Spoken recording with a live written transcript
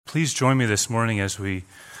Please join me this morning as we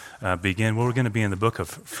begin. We're going to be in the book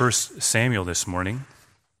of 1 Samuel this morning.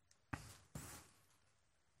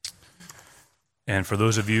 And for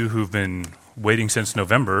those of you who've been waiting since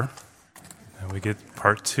November, we get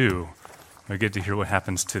part 2. We get to hear what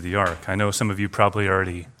happens to the ark. I know some of you probably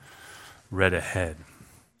already read ahead.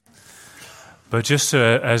 But just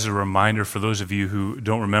as a reminder for those of you who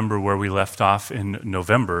don't remember where we left off in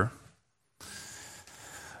November,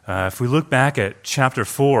 if we look back at chapter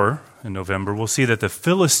 4 in November, we'll see that the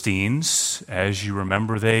Philistines, as you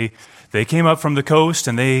remember, they came up from the coast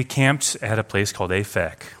and they camped at a place called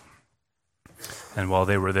Aphek. And while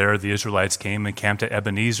they were there, the Israelites came and camped at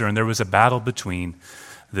Ebenezer, and there was a battle between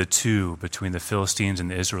the two, between the Philistines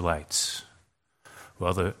and the Israelites.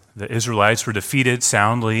 Well, the Israelites were defeated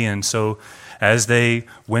soundly, and so as they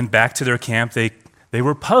went back to their camp, they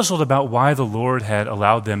were puzzled about why the Lord had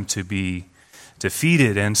allowed them to be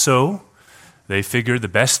defeated. And so they figured the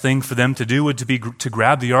best thing for them to do would be to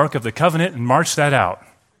grab the Ark of the Covenant and march that out,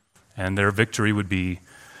 and their victory would be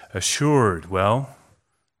assured. Well,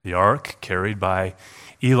 the ark, carried by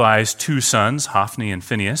Eli's 2 sons, Hophni and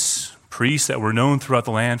Phinehas, priests that were known throughout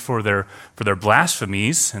the land for their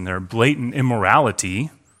blasphemies and their blatant immorality,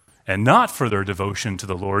 and not for their devotion to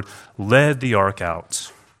the Lord, led the ark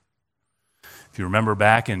out. If you remember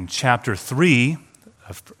back in chapter 3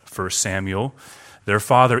 of 1 Samuel, their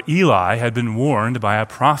father Eli had been warned by a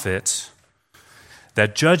prophet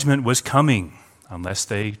that judgment was coming unless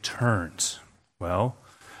they turned. Well,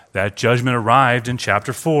 that judgment arrived in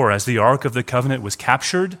chapter 4 as the Ark of the Covenant was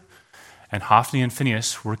captured and Hophni and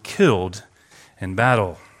Phinehas were killed in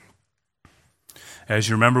battle. As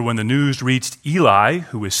you remember, when the news reached Eli,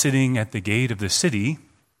 who was sitting at the gate of the city,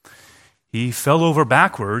 he fell over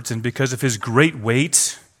backwards, and because of his great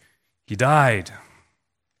weight, he died.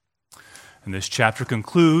 And this chapter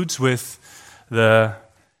concludes with the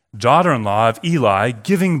daughter-in-law of Eli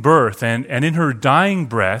giving birth, and in her dying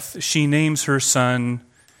breath, she names her son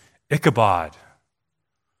Ichabod.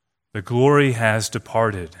 The glory has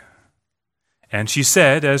departed. And she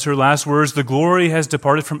said, as her last words, the glory has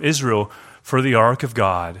departed from Israel, for the ark of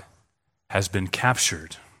God has been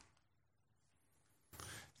captured.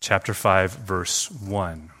 Chapter 5, verse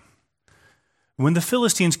 1. When the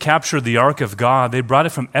Philistines captured the ark of God, they brought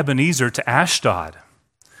it from Ebenezer to Ashdod.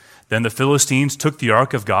 Then the Philistines took the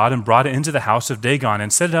ark of God and brought it into the house of Dagon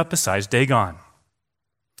and set it up beside Dagon.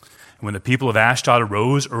 When the people of Ashdod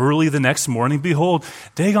arose early the next morning, behold,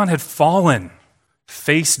 Dagon had fallen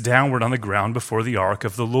face downward on the ground before the ark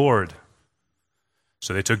of the Lord.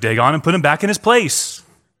 So they took Dagon and put him back in his place.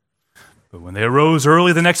 But when they arose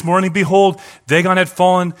early the next morning, behold, Dagon had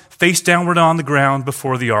fallen face downward on the ground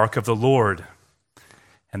before the ark of the Lord.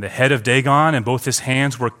 And the head of Dagon and both his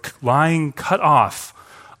hands were lying cut off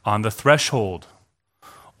on the threshold.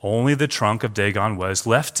 Only the trunk of Dagon was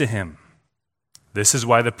left to him. This is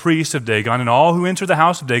why the priests of Dagon and all who enter the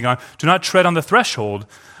house of Dagon do not tread on the threshold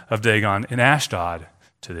of Dagon in Ashdod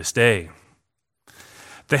to this day.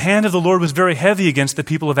 The hand of the Lord was very heavy against the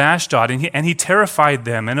people of Ashdod, and he terrified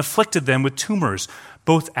them and afflicted them with tumors,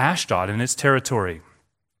 both Ashdod and its territory.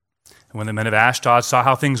 And when the men of Ashdod saw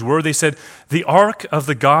how things were, they said, the ark of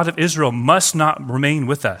the God of Israel must not remain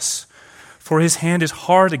with us, for his hand is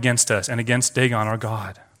hard against us and against Dagon our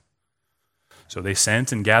God. So they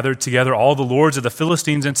sent and gathered together all the lords of the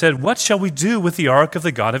Philistines and said, what shall we do with the ark of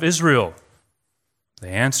the God of Israel? They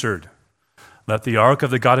answered, let the ark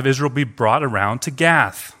of the God of Israel be brought around to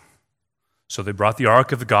Gath. So they brought the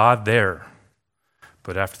ark of the God there.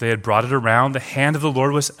 But after they had brought it around, the hand of the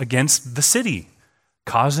Lord was against the city,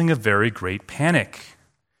 causing a very great panic.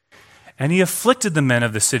 And he afflicted the men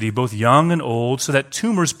of the city, both young and old, so that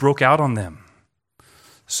tumors broke out on them.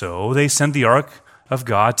 So they sent the ark of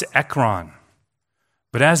God to Ekron.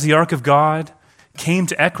 But as the ark of God came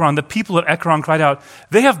to Ekron, the people of Ekron cried out,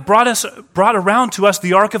 they have brought around to us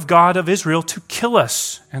the ark of God of Israel to kill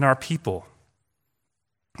us and our people.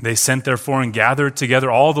 They sent therefore and gathered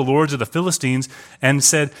together all the lords of the Philistines and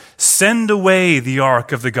said, send away the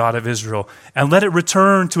ark of the God of Israel and let it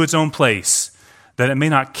return to its own place, that it may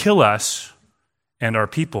not kill us and our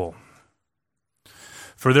people.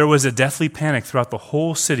 For there was a deathly panic throughout the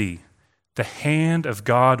whole city. The hand of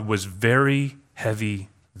God was very heavy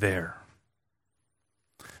there.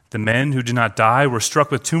 The men who did not die were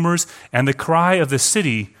struck with tumors, and the cry of the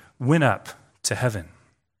city went up to heaven.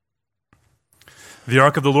 The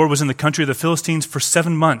ark of the Lord was in the country of the Philistines for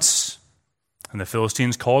 7 months. And the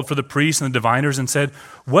Philistines called for the priests and the diviners and said,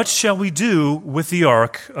 what shall we do with the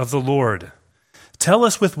ark of the Lord? Tell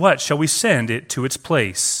us with what shall we send it to its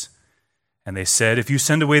place? And they said, "If you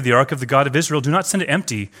send away the ark of the God of Israel, do not send it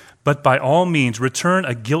empty, but by all means return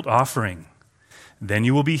a guilt offering. Then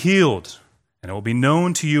you will be healed, and it will be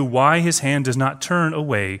known to you why his hand does not turn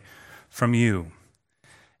away from you."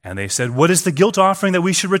 And they said, "What is the guilt offering that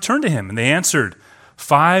we should return to him?" And they answered,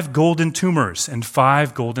 5 golden tumors and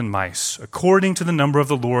 5 golden mice, according to the number of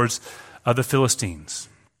the lords of the Philistines.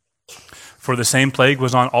 For the same plague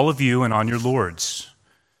was on all of you and on your lords.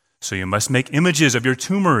 So you must make images of your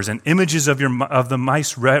tumors and images of the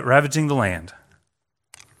mice ravaging the land,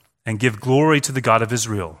 and give glory to the God of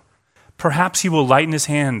Israel. Perhaps he will lighten his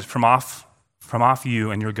hand from off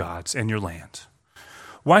you and your gods and your land.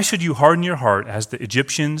 Why should you harden your heart as the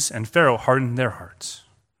Egyptians and Pharaoh hardened their hearts?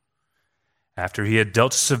 After he had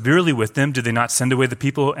dealt severely with them, did they not send away the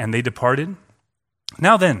people and they departed?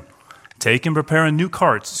 Now then, take and prepare a new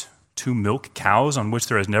cart to milk cows on which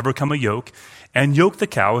there has never come a yoke, and yoke the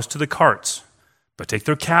cows to the carts. But take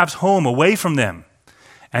their calves home away from them,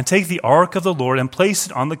 and take the ark of the Lord and place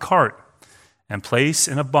it on the cart, and place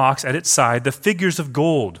in a box at its side the figures of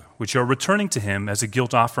gold, which you are returning to him as a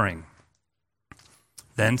guilt offering.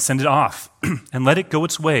 Then send it off, and let it go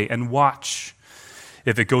its way, and watch.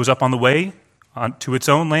 If it goes up on the way to its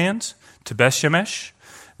own land, to Beth-Shemesh,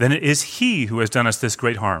 then it is he who has done us this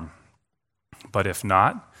great harm. But if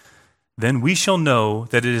not, then we shall know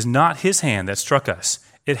that it is not his hand that struck us.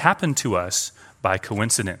 It happened to us by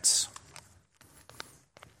coincidence.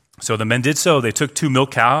 So the men did so. They took 2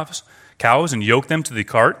 milk cows and yoked them to the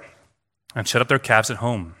cart and shut up their calves at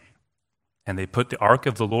home. And they put the ark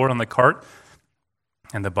of the Lord on the cart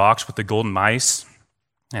and the box with the golden mice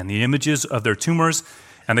and the images of their tumors,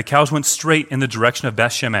 and the cows went straight in the direction of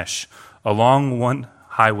Beth-Shemesh along one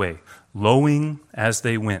highway, lowing as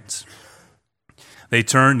they went. They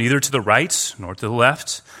turned neither to the right nor to the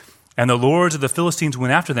left, and the lords of the Philistines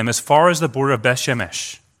went after them as far as the border of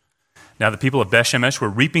Beth-Shemesh. Now the people of Beth-Shemesh were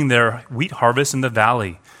reaping their wheat harvest in the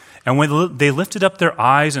valley, and when they lifted up their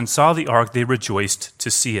eyes and saw the ark, they rejoiced to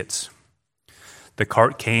see it. The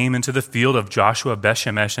cart came into the field of Joshua of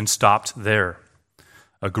Beth-Shemesh and stopped there.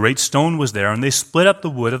 A great stone was there, and they split up the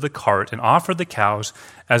wood of the cart and offered the cows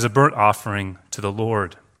as a burnt offering to the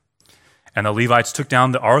Lord. And the Levites took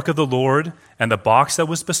down the ark of the Lord and the box that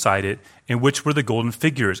was beside it, in which were the golden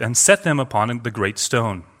figures, and set them upon the great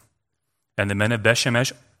stone. And the men of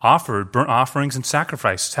Beth-Shemesh offered burnt offerings and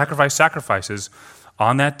sacrifices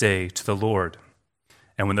on that day to the Lord.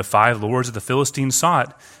 And when the 5 lords of the Philistines saw it,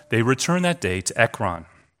 they returned that day to Ekron.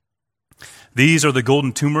 These are the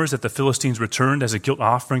golden tumors that the Philistines returned as a guilt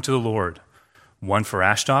offering to the Lord: 1 for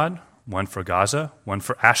Ashdod, 1 for Gaza, 1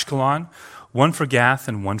 for Ashkelon, 1 for Gath,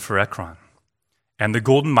 and 1 for Ekron. And the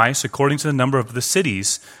golden mice according to the number of the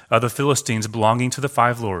cities of the Philistines belonging to the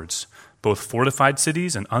 5 lords, both fortified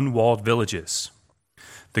cities and unwalled villages.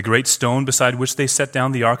 The great stone beside which they set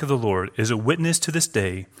down the ark of the Lord is a witness to this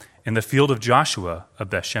day in the field of Joshua of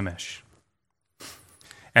Beth-Shemesh.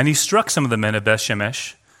 And he struck some of the men of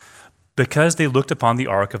Beth-Shemesh because they looked upon the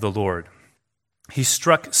ark of the Lord. He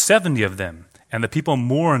struck 70 of them, and the people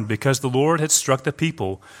mourned because the Lord had struck the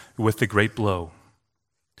people with the great blow.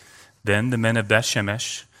 Then the men of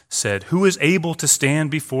Beth-Shemesh said, "Who is able to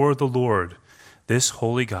stand before the Lord, this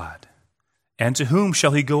holy God? And to whom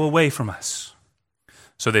shall he go away from us?"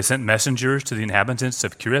 So they sent messengers to the inhabitants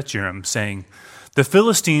of Kiriath-Jearim, saying, "The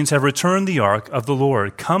Philistines have returned the ark of the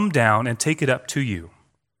Lord. Come down and take it up to you."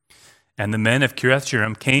 And the men of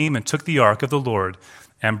Kiriath-Jearim came and took the ark of the Lord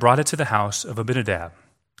and brought it to the house of Abinadab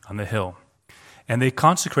on the hill. And they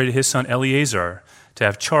consecrated his son Eleazar to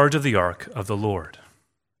have charge of the ark of the Lord.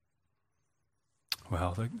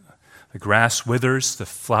 Well, the grass withers, the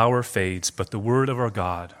flower fades, but the word of our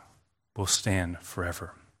God will stand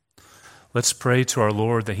forever. Let's pray to our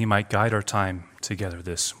Lord that he might guide our time together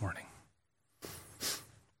this morning.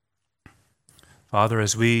 Father,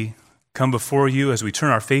 as we come before you, as we turn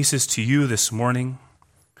our faces to you this morning,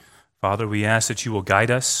 Father, we ask that you will guide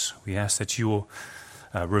us. We ask that you will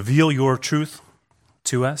reveal your truth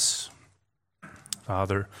to us.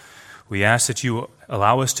 Father, we ask that you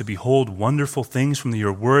allow us to behold wonderful things from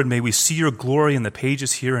your word. May we see your glory in the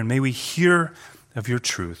pages here, and may we hear of your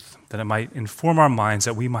truth, that it might inform our minds,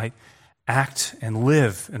 that we might act and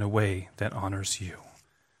live in a way that honors you.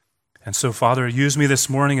 And so, Father, use me this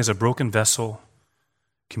morning as a broken vessel.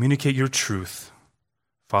 Communicate your truth,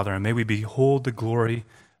 Father, and may we behold the glory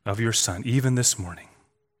of your Son, even this morning.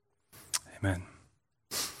 Amen.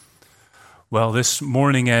 Well, this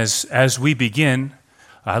morning, as we begin,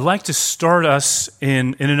 I'd like to start us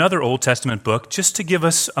in another Old Testament book, just to give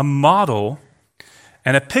us a model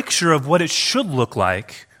and a picture of what it should look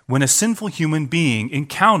like when a sinful human being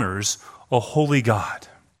encounters a holy God.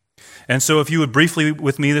 And so if you would briefly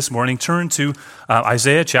with me this morning, turn to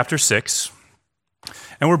Isaiah chapter 6.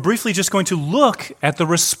 And we're briefly just going to look at the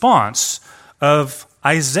response of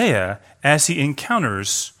Isaiah as he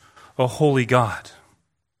encounters a holy God.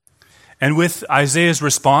 And with Isaiah's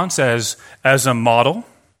response as a model,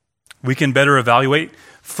 we can better evaluate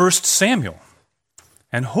 1 Samuel.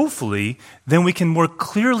 And hopefully, then we can more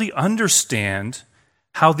clearly understand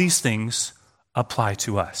how these things apply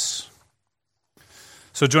to us.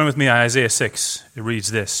 So join with me on Isaiah 6. It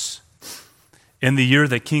reads this. In the year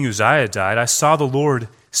that King Uzziah died, I saw the Lord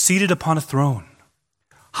seated upon a throne,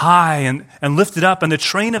 high and lifted up, and the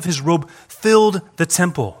train of his robe filled the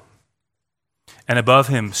temple. And above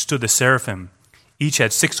him stood the seraphim. Each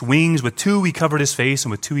had 6 wings. With 2 he covered his face,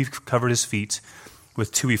 and with 2 he covered his feet.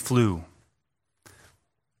 With 2 he flew.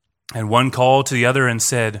 And one called to the other and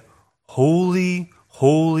said, Holy,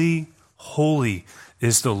 holy, holy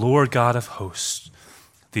is the Lord God of hosts.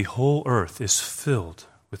 The whole earth is filled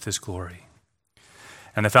with his glory.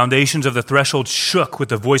 And the foundations of the threshold shook with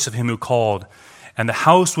the voice of him who called, and the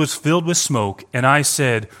house was filled with smoke. And I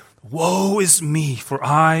said, Woe is me, for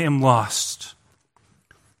I am lost.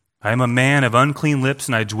 I am a man of unclean lips,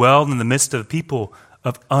 and I dwell in the midst of a people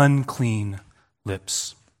of unclean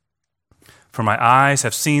lips. For my eyes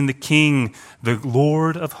have seen the King, the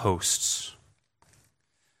Lord of hosts.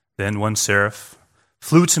 Then one seraph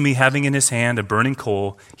flew to me, having in his hand a burning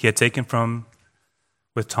coal he had taken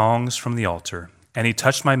with tongs from the altar. And he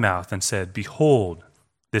touched my mouth and said, Behold,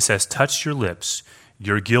 this has touched your lips.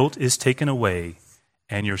 Your guilt is taken away,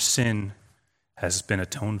 and your sin has been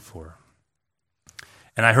atoned for.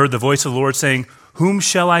 And I heard the voice of the Lord saying, Whom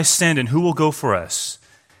shall I send, and who will go for us?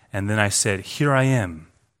 And then I said, Here I am.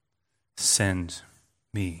 Send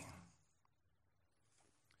me.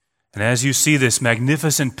 And as you see this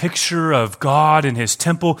magnificent picture of God in his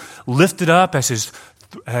temple lifted up as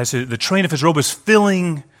the train of his robe is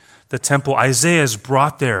filling the temple, Isaiah is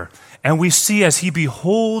brought there. And we see as he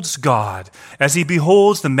beholds God, as he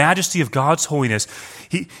beholds the majesty of God's holiness,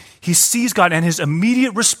 he sees God, and his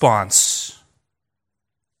immediate response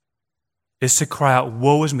is to cry out,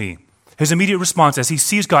 Woe is me. His immediate response as he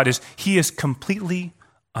sees God is he is completely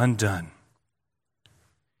undone.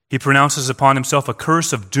 He pronounces upon himself a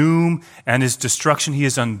curse of doom and his destruction. He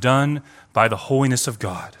is undone by the holiness of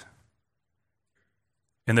God.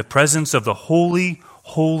 In the presence of the holy,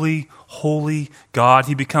 holy, holy God,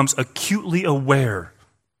 he becomes acutely aware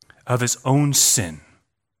of his own sin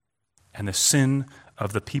and the sin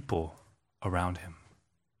of the people around him.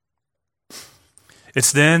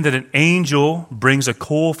 It's then that an angel brings a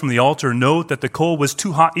coal from the altar. Note that the coal was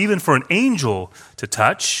too hot even for an angel to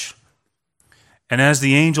touch. And as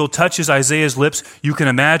the angel touches Isaiah's lips, you can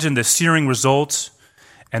imagine the searing results.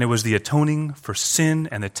 And it was the atoning for sin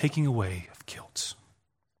and the taking away of guilt.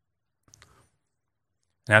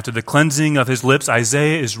 And after the cleansing of his lips,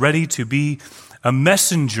 Isaiah is ready to be a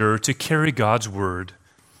messenger to carry God's word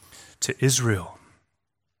to Israel.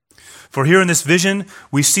 For here in this vision,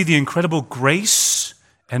 we see the incredible grace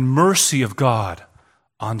and mercy of God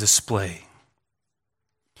on display.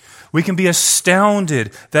 We can be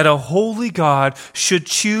astounded that a holy God should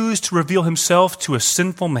choose to reveal himself to a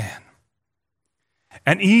sinful man.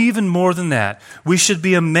 And even more than that, we should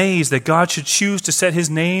be amazed that God should choose to set his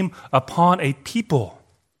name upon a people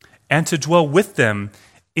and to dwell with them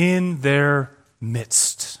in their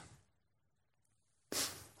midst.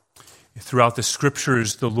 Throughout the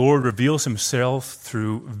scriptures, the Lord reveals himself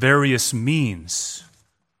through various means.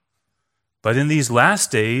 But in these last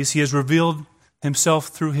days, he has revealed himself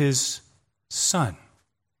through his Son,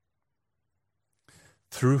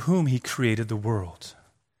 through whom he created the world.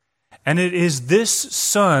 And it is this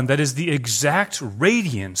Son that is the exact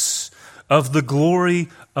radiance of the glory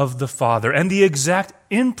of the Father and the exact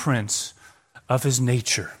imprint of his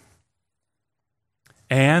nature.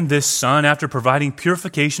 And this Son, after providing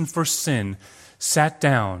purification for sin, sat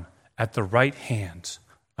down at the right hand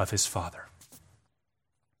of his Father.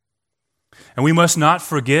 And we must not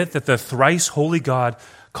forget that the thrice holy God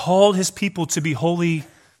called his people to be holy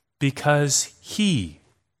because he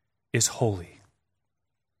is holy.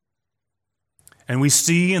 And we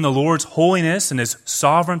see in the Lord's holiness and his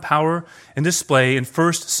sovereign power and display in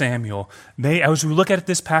 1 Samuel. As we look at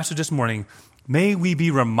this passage this morning, may we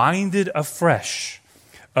be reminded afresh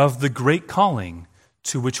of the great calling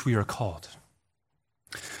to which we are called.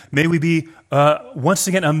 May we be once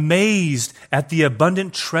again amazed at the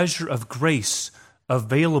abundant treasure of grace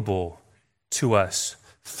available to us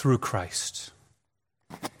through Christ.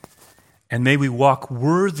 And may we walk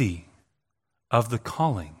worthy of the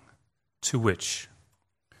calling to which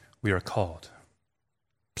we are called.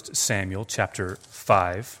 1 Samuel chapter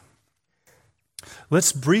 5.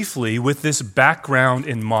 Let's briefly, with this background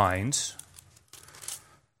in mind,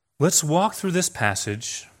 let's walk through this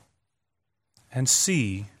passage and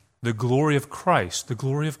see the glory of Christ, the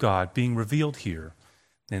glory of God being revealed here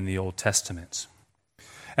in the Old Testament.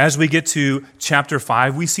 As we get to chapter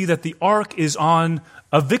 5, we see that the ark is on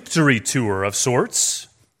a victory tour of sorts,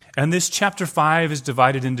 and this chapter 5 is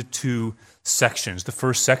divided into two sections. The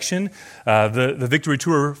first section, the victory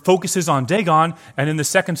tour focuses on Dagon, and in the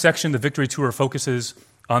second section, the victory tour focuses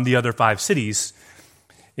on the other 5 cities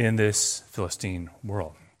in this Philistine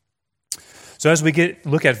world. So as we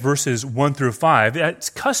look at verses 1 through 5, it's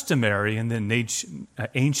customary in the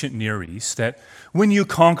ancient Near East that when you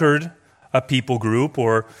conquered a people group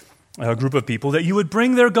or a group of people, that you would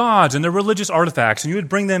bring their gods and their religious artifacts, and you would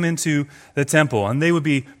bring them into the temple, and they would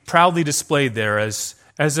be proudly displayed there as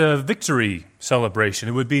a victory celebration.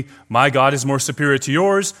 It would be, my God is more superior to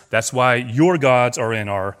yours, that's why your gods are in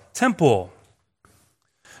our temple.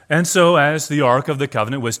 And so as the Ark of the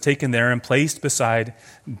Covenant was taken there and placed beside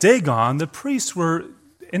Dagon, the priests were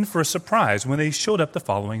in for a surprise when they showed up the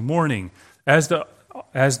following morning, as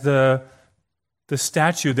the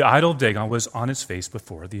statue, the idol of Dagon, was on its face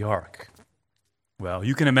before the ark. Well,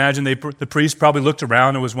 you can imagine the priest probably looked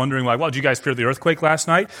around and was wondering, like, well, did you guys fear the earthquake last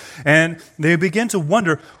night? And they began to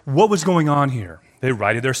wonder what was going on here. They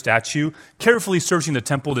righted their statue, carefully searching the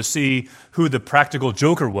temple to see who the practical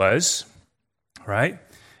joker was, right?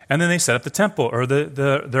 And then they set up the temple, or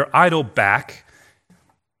their idol back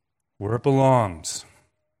where it belongs.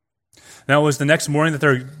 Now, it was the next morning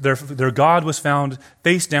that their God was found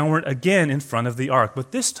face downward again in front of the ark,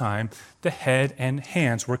 but this time the head and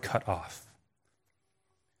hands were cut off.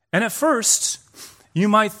 And at first, you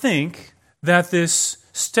might think that this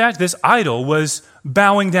idol was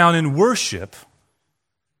bowing down in worship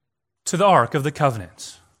to the Ark of the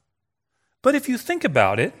Covenant. But if you think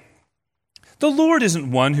about it, the Lord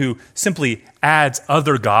isn't one who simply adds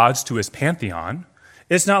other gods to his pantheon.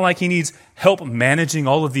 It's not like he needs help managing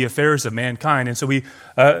all of the affairs of mankind, and so he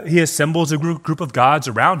assembles a group of gods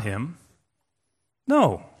around him.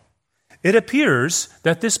 No. It appears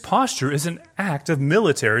that this posture is an act of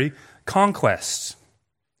military conquest.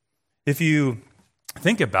 If you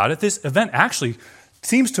think about it, this event actually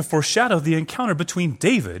seems to foreshadow the encounter between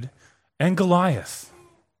David and Goliath.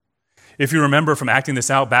 If you remember from acting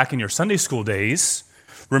this out back in your Sunday school days,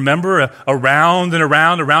 remember around and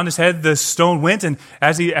around his head the stone went, and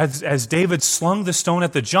as David slung the stone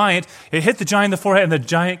at the giant, it hit the giant in the forehead, and the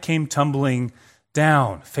giant came tumbling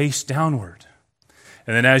down, face downward.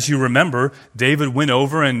 And then as you remember, David went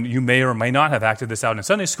over, and you may or may not have acted this out in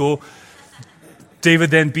Sunday school,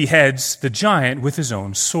 David then beheads the giant with his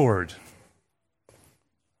own sword.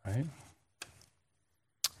 Right?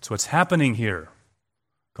 So what's happening here?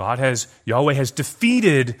 Yahweh has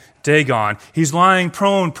defeated Dagon. He's lying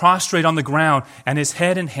prone, prostrate on the ground, and his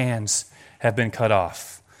head and hands have been cut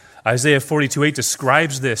off. Isaiah 42:8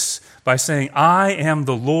 describes this by saying, I am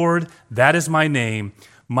the Lord, that is my name.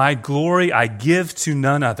 My glory I give to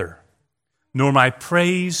none other, nor my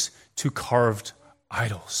praise to carved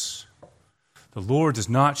idols. The Lord does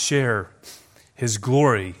not share his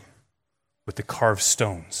glory with the carved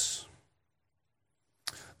stones.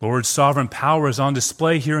 Lord's sovereign power is on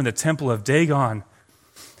display here in the temple of Dagon.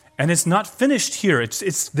 And it's not finished here.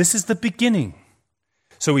 This is the beginning.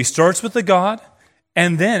 So he starts with the God,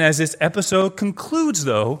 and then as this episode concludes,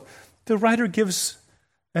 though, the writer gives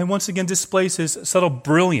and once again displays his subtle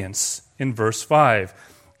brilliance in verse 5,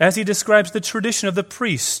 as he describes the tradition of the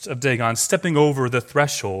priest of Dagon stepping over the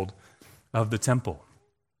threshold of the temple.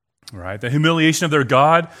 Right? The humiliation of their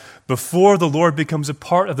God before the Lord becomes a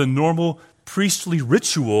part of the normal priestly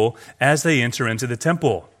ritual as they enter into the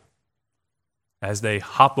temple. As they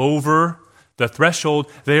hop over the threshold,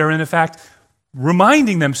 they are in effect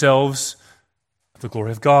reminding themselves of the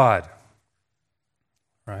glory of God.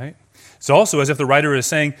 Right? It's also as if the writer is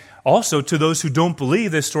saying, also to those who don't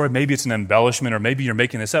believe this story, maybe it's an embellishment or maybe you're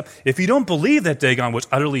making this up. If you don't believe that Dagon was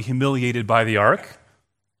utterly humiliated by the ark,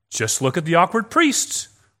 just look at the awkward priests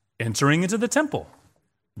entering into the temple.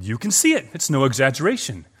 You can see it. It's no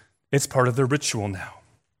exaggeration. It's part of their ritual now.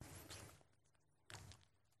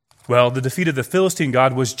 Well, the defeat of the Philistine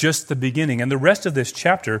god was just the beginning. And the rest of this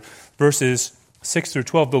chapter, verses 6 through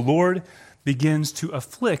 12, the Lord begins to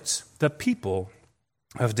afflict the people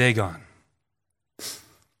of Dagon.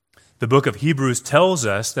 The book of Hebrews tells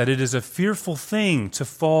us that it is a fearful thing to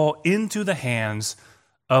fall into the hands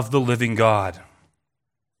of the living God.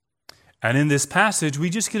 And in this passage, we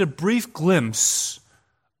just get a brief glimpse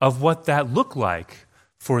of what that looked like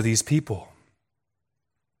for these people.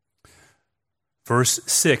 Verse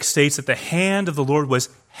 6 states that the hand of the Lord was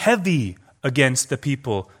heavy against the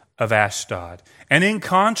people of Ashdod. And in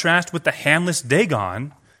contrast with the handless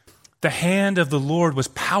Dagon, the hand of the Lord was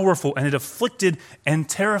powerful, and it afflicted and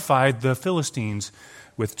terrified the Philistines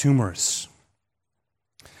with tumors.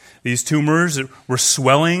 These tumors were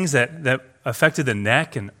swellings that affected the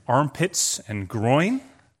neck and armpits and groin.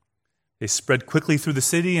 They spread quickly through the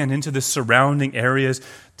city and into the surrounding areas.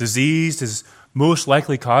 Disease is most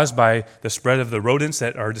likely caused by the spread of the rodents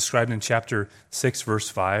that are described in chapter 6, verse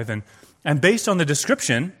 5. And based on the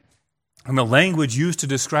description and the language used to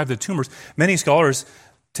describe the tumors, many scholars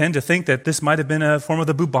tend to think that this might have been a form of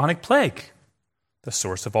the bubonic plague, the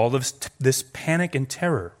source of all of this panic and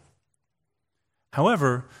terror.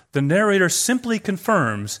 However, the narrator simply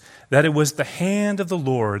confirms that it was the hand of the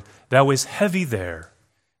Lord that was heavy there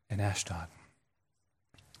in Ashdod.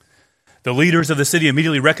 The leaders of the city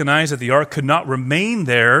immediately recognized that the ark could not remain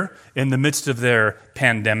there in the midst of their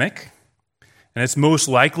pandemic. And it's most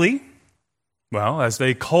likely, as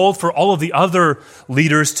they called for all of the other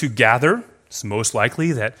leaders to gather, it's most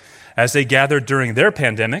likely that as they gathered during their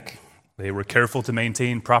pandemic, they were careful to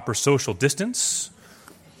maintain proper social distance,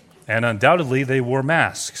 and undoubtedly they wore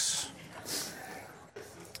masks.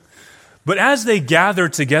 But as they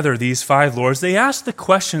gathered together, these 5 lords, they asked the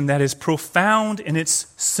question that is profound in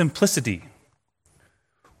its simplicity.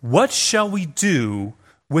 What shall we do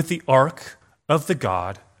with the ark of the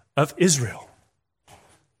God of Israel?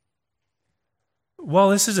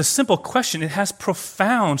 While this is a simple question, it has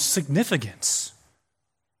profound significance.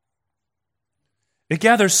 It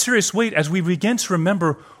gathers serious weight as we begin to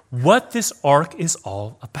remember what this ark is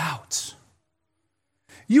all about.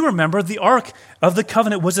 You remember the Ark of the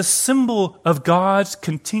Covenant was a symbol of God's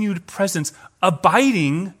continued presence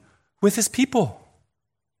abiding with his people.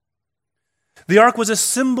 The Ark was a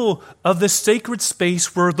symbol of the sacred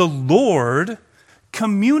space where the Lord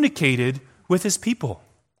communicated with his people.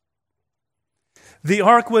 The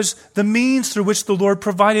Ark was the means through which the Lord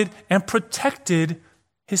provided and protected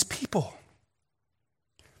his people.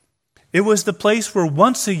 It was the place where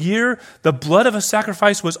once a year the blood of a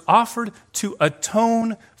sacrifice was offered to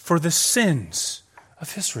atone for the sins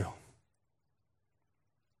of Israel.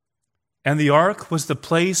 And the ark was the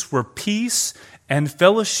place where peace and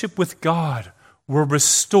fellowship with God were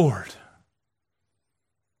restored.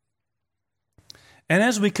 And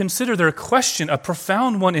as we consider their question, a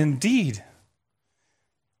profound one indeed,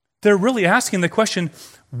 they're really asking the question,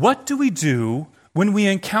 what do we do when we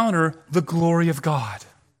encounter the glory of God?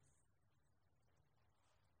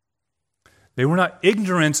 They were not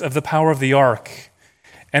ignorant of the power of the ark.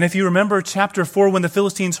 And if you remember chapter 4, when the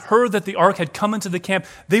Philistines heard that the ark had come into the camp,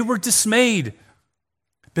 they were dismayed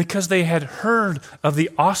because they had heard of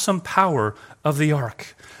the awesome power of the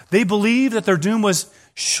ark. They believed that their doom was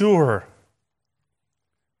sure,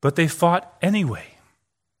 but they fought anyway.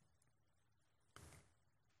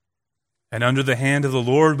 And under the hand of the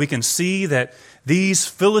Lord, we can see that these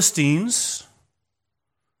Philistines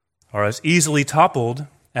are as easily toppled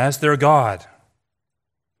as their God.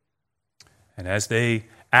 And as they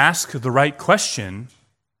ask the right question,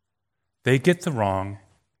 they get the wrong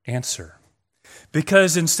answer.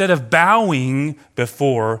 Because instead of bowing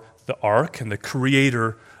before the ark and the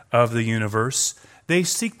creator of the universe, they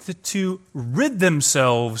seek to rid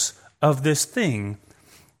themselves of this thing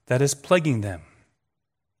that is plaguing them.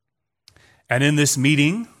 And in this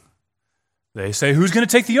meeting, they say, who's going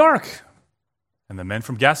to take the ark? And the men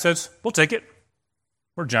from Gath says, we'll take it.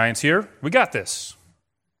 We're giants here. We got this.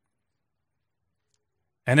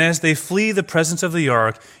 And as they flee the presence of the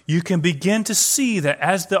ark, you can begin to see that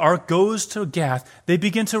as the ark goes to Gath, they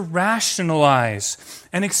begin to rationalize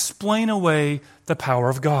and explain away the power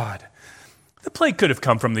of God. The plague could have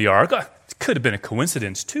come from the ark. It could have been a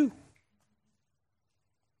coincidence too.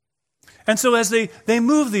 And so as they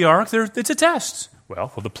move the ark, it's a test.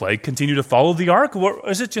 Well, will the plague continue to follow the ark, or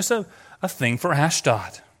is it just a thing for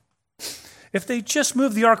Ashdod? If they just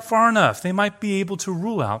move the ark far enough, they might be able to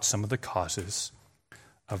rule out some of the causes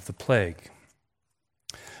of the plague.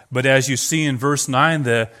 But as you see in verse 9,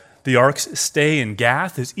 the ark's stay in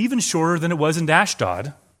Gath is even shorter than it was in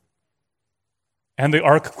Ashdod. And the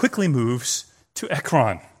ark quickly moves to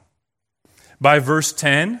Ekron. By verse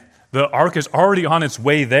 10, the ark is already on its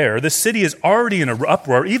way there. The city is already in an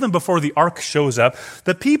uproar. Even before the ark shows up,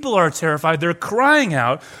 the people are terrified. They're crying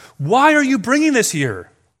out, why are you bringing this here?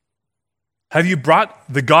 Have you brought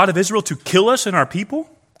the God of Israel to kill us and our people?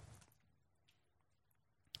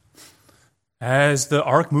 As the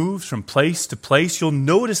ark moves from place to place, you'll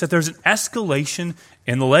notice that there's an escalation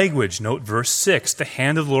in the language. Note verse 6, the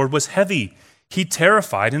hand of the Lord was heavy. He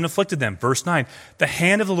terrified and afflicted them. Verse 9, the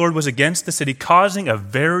hand of the Lord was against the city, causing a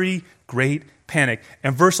very great panic.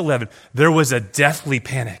 And verse 11, there was a deathly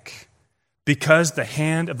panic because the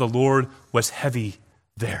hand of the Lord was heavy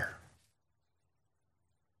there.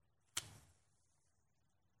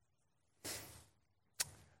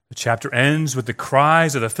 The chapter ends with the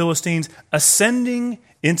cries of the Philistines ascending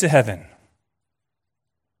into heaven.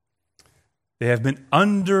 They have been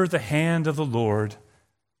under the hand of the Lord,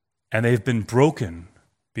 and they've been broken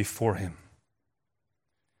before him.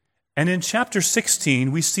 And in chapter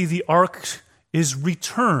 16, we see the ark is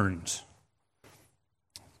returned.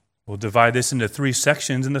 We'll divide this into 3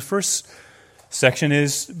 sections, and the first section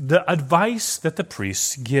is the advice that the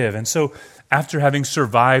priests give. And so, after having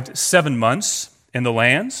survived 7 months in the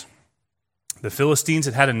lands, the Philistines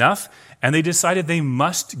had had enough, and they decided they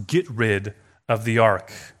must get rid of the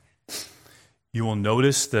ark. You will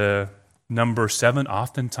notice the number 7,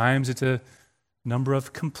 oftentimes it's a number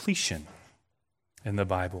of completion in the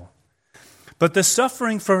Bible. But the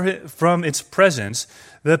suffering from its presence,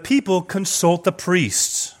 the people consult the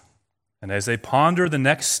priests. And as they ponder the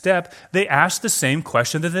next step, they ask the same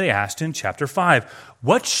question that they asked in chapter 5.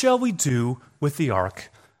 What shall we do with the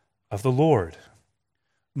ark of the Lord?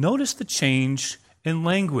 Notice the change in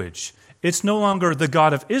language. It's no longer the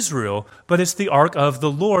God of Israel, but it's the ark of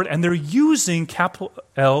the Lord, and they're using capital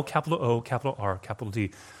L, capital O, capital R, capital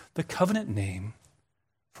D, the covenant name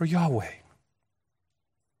for Yahweh.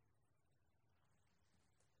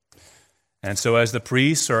 And so as the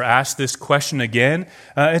priests are asked this question again,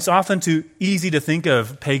 it's often too easy to think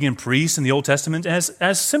of pagan priests in the Old Testament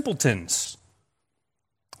as simpletons,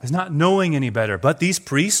 as not knowing any better. But these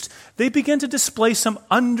priests, they begin to display some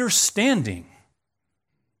understanding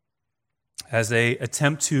as they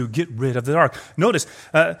attempt to get rid of the ark. Notice,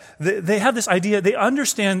 they have this idea, they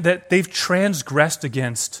understand that they've transgressed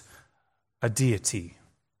against a deity.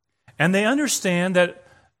 And they understand that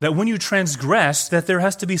when you transgress, that there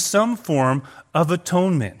has to be some form of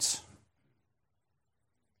atonement.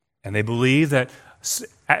 And they believe that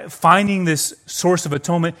finding this source of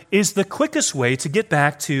atonement is the quickest way to get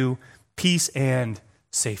back to peace and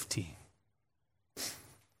safety.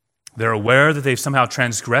 They're aware that they've somehow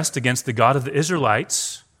transgressed against the God of the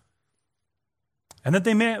Israelites, and that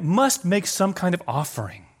they must make some kind of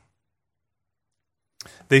offering.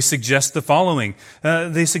 They suggest the following.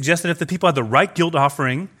 They suggest that if the people have the right guilt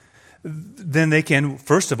offering, then they can,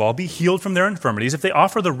 first of all, be healed from their infirmities. If they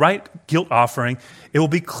offer the right guilt offering, it will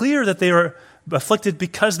be clear that they are afflicted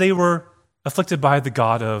because they were afflicted by the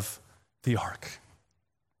God of the ark.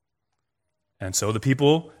 And so the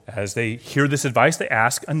people, as they hear this advice, they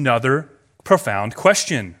ask another profound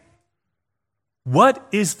question. What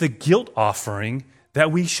is the guilt offering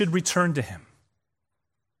that we should return to him?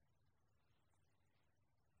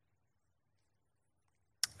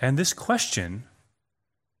 And this question,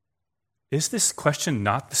 is this question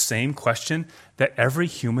not the same question that every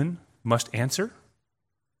human must answer?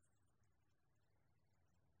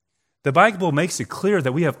 The Bible makes it clear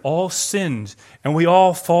that we have all sinned and we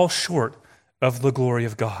all fall short of the glory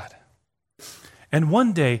of God. And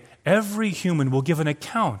one day, every human will give an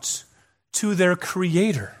account to their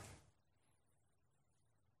Creator.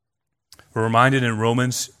 We're reminded in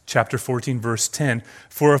Romans chapter 14, verse 10,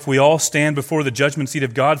 for if we all stand before the judgment seat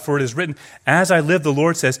of God, for it is written, as I live, the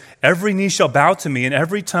Lord says, every knee shall bow to me and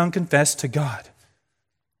every tongue confess to God.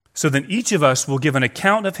 So then each of us will give an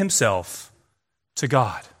account of himself to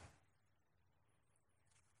God.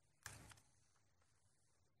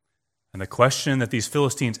 And the question that these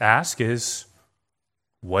Philistines ask is,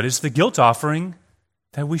 what is the guilt offering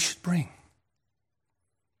that we should bring?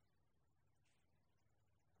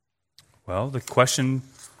 Well, the question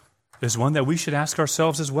is one that we should ask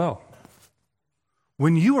ourselves as well.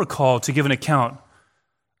 When you are called to give an account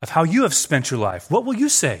of how you have spent your life, what will you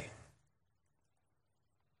say?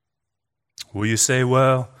 Will you say,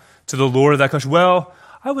 well, to the Lord of that question, well,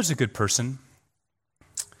 I was a good person.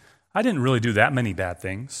 I didn't really do that many bad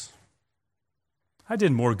things. I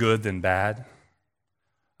did more good than bad.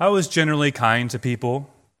 I was generally kind to people.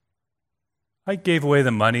 I gave away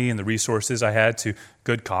the money and the resources I had to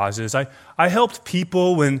good causes. I helped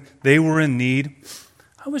people when they were in need.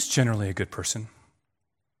 I was generally a good person.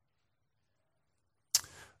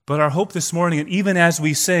 But our hope this morning, and even as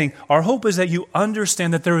we sing, our hope is that you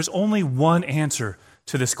understand that there is only one answer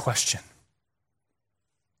to this question.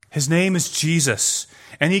 His name is Jesus,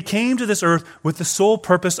 and he came to this earth with the sole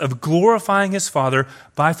purpose of glorifying his Father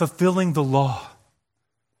by fulfilling the law,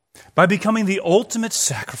 by becoming the ultimate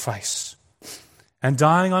sacrifice, and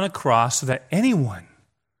dying on a cross so that anyone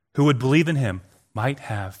who would believe in him might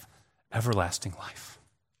have everlasting life.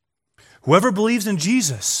 Whoever believes in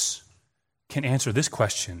Jesus can answer this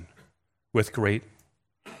question with great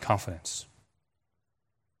confidence.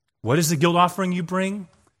 What is the guilt offering you bring?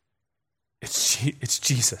 It's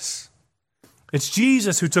Jesus. It's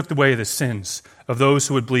Jesus who took away the sins of those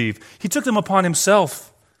who would believe. He took them upon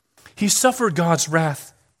himself. He suffered God's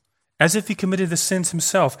wrath as if he committed the sins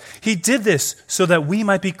himself. He did this so that we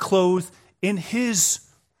might be clothed in his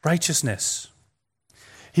righteousness.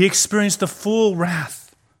 He experienced the full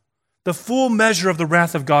wrath, the full measure of the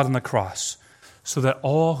wrath of God on the cross, so that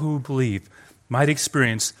all who believe might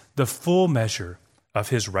experience the full measure of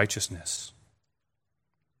his righteousness.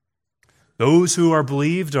 Those who are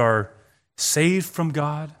believed are saved from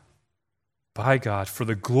God, by God, for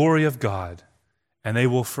the glory of God, and they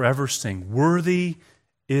will forever sing, "Worthy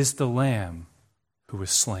is the Lamb who was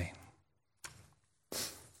slain."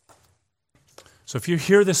 So if you're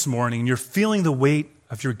here this morning and you're feeling the weight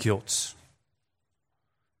of your guilt,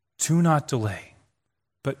 do not delay,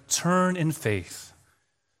 but turn in faith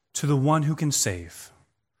to the one who can save,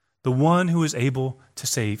 the one who is able to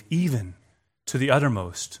save even to the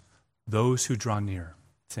uttermost those who draw near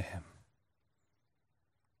to him.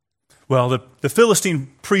 Well, the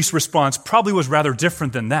Philistine priest's response probably was rather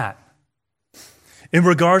different than that. In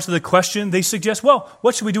regards to the question, they suggest, well,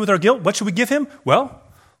 what should we do with our guilt? What should we give him? Well,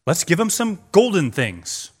 let's give him some golden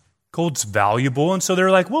things. Gold's valuable, and so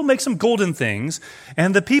they're like, we'll make some golden things.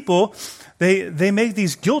 And the people, they make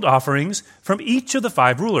these guilt offerings from each of the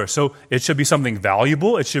 5 rulers. So it should be something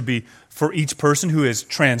valuable. It should be for each person who is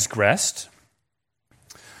transgressed.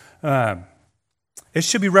 It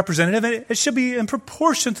should be representative, and it should be in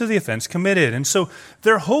proportion to the offense committed. And so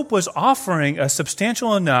their hope was offering a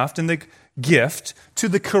substantial enough in the gift to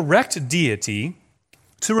the correct deity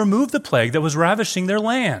to remove the plague that was ravishing their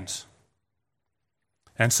land.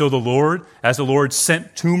 And so as the Lord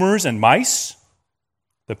sent tumors and mice,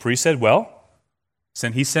 the priest said, well,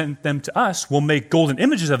 since he sent them to us, we'll make golden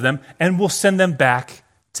images of them and we'll send them back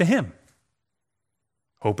to him,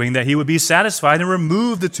 hoping that he would be satisfied and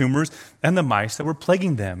remove the tumors and the mice that were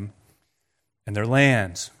plaguing them and their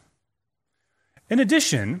lands. In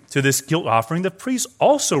addition to this guilt offering, the priests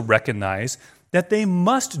also recognize that they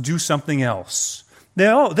must do something else.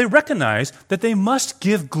 They recognize that they must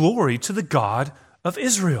give glory to the God of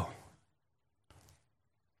Israel.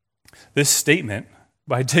 This statement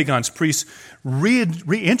by Dagon's priests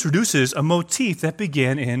reintroduces a motif that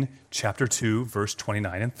began in chapter 2, verse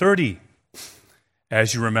 29 and 30.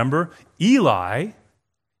 As you remember, Eli,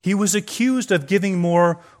 he was accused of giving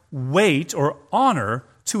more weight or honor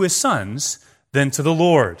to his sons than to the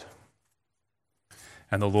Lord.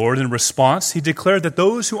 And the Lord, in response, he declared that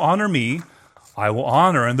those who honor me, I will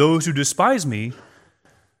honor, and those who despise me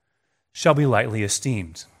shall be lightly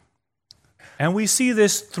esteemed. And we see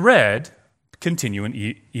this thread continue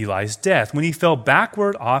in Eli's death, when he fell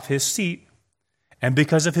backward off his seat, and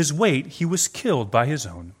because of his weight, he was killed by his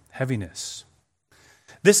own heaviness.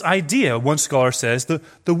 This idea, one scholar says,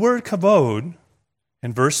 the word kavod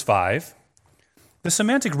in verse 5, the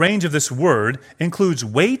semantic range of this word includes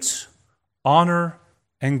weight, honor,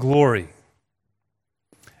 and glory.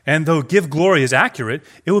 And though give glory is accurate,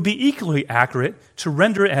 it would be equally accurate to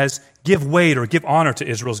render it as give weight or give honor to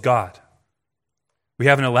Israel's God. We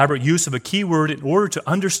have an elaborate use of a key word in order to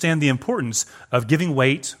understand the importance of giving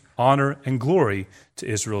weight, honor, and glory to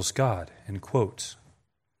Israel's God. End quote.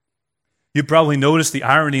 You probably noticed the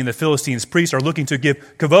irony in the Philistines' priests are looking to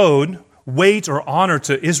give kavod, weight, or honor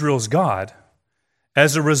to Israel's God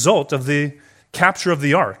as a result of the capture of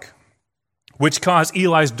the ark, which caused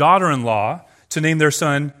Eli's daughter-in-law to name their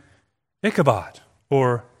son Ichabod,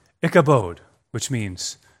 or Ichabod, which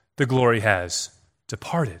means the glory has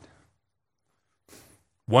departed.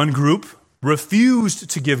 One group refused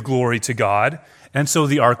to give glory to God, and so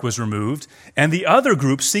the ark was removed, and the other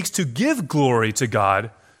group seeks to give glory to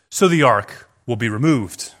God, so the ark will be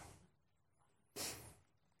removed.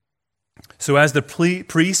 So as the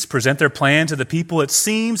priests present their plan to the people, it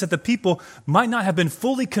seems that the people might not have been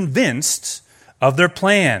fully convinced of their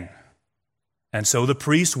plan. And so the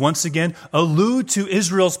priests once again allude to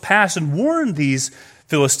Israel's past and warn these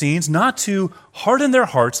Philistines not to harden their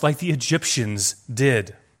hearts like the Egyptians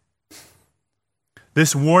did.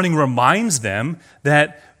 This warning reminds them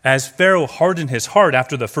that as Pharaoh hardened his heart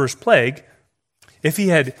after the first plague, if he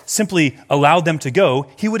had simply allowed them to go,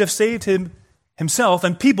 he would have saved himself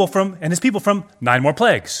and his people from 9 more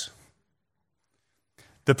plagues.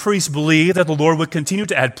 The priests believed that the Lord would continue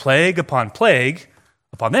to add plague upon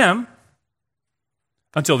them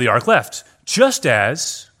until the ark left, just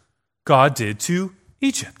as God did to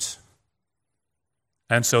Egypt.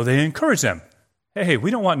 And so they encouraged them, hey,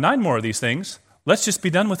 we don't want 9 more of these things. Let's just be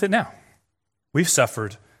done with it now. We've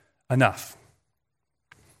suffered enough.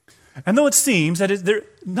 And though it seems that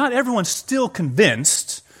not everyone's still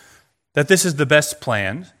convinced that this is the best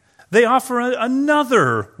plan, they offer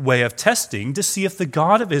another way of testing to see if the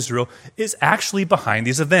God of Israel is actually behind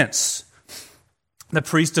these events. The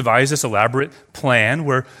priests devise this elaborate plan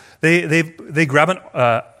where they grab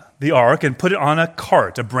the ark and put it on a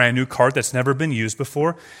cart, a brand new cart that's never been used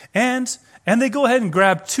before, and they go ahead and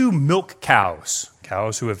grab 2 milk cows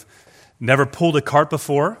who have never pulled a cart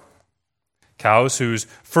before, cows whose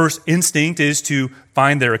first instinct is to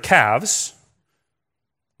find their calves,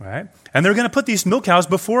 right? And they're going to put these milk cows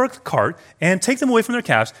before a cart and take them away from their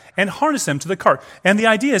calves and harness them to the cart. And the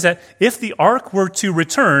idea is that if the ark were to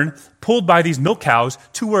return, pulled by these milk cows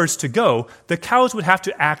to where it's to go, the cows would have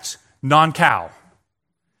to act non-cow.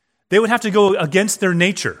 They would have to go against their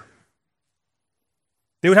nature.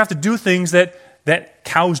 They would have to do things that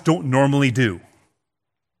cows don't normally do.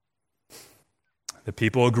 The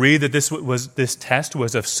people agreed that this test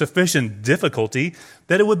was of sufficient difficulty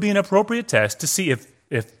that it would be an appropriate test to see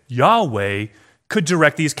if Yahweh could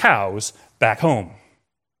direct these cows back home.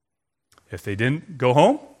 If they didn't go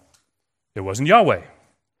home, it wasn't Yahweh.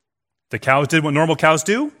 The cows did what normal cows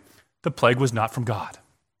do. The plague was not from God.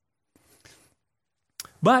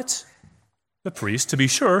 But the priests, to be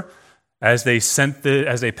sure, as they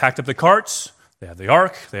packed up the carts, they have the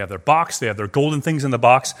ark, they have their box, they have their golden things in the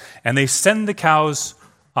box, and they send the cows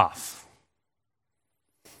off.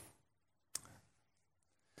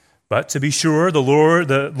 But to be sure, the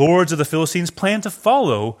lords of the Philistines plan to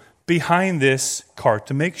follow behind this cart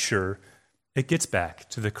to make sure it gets back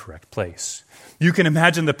to the correct place. You can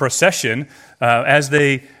imagine the procession as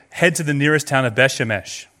they head to the nearest town of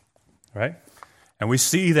Beth-Shemesh, right? And we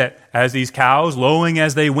see that as these cows, lowing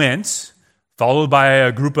as they went, followed by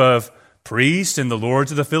a group of priests and the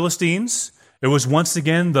lords of the Philistines, it was once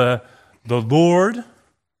again the Lord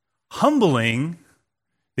humbling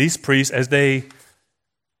these priests as they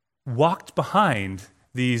walked behind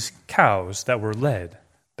these cows that were led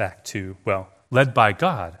by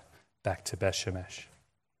God back to Beth-Shemesh.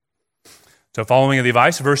 So following the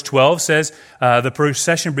advice, verse 12 says, the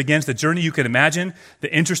procession begins the journey. You can imagine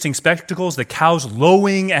the interesting spectacles, the cows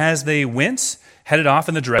lowing as they went, headed off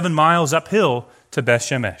in the direction 7 miles uphill to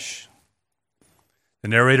Beth-Shemesh. The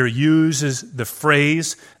narrator uses the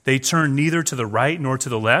phrase, they turn neither to the right nor to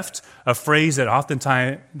the left, a phrase that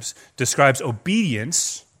oftentimes describes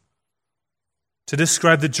obedience, to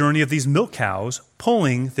describe the journey of these milk cows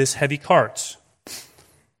pulling this heavy cart.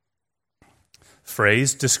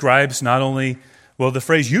 Phrase describes the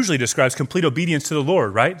phrase usually describes complete obedience to the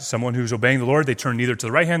Lord, right? Someone who's obeying the Lord, they turn neither to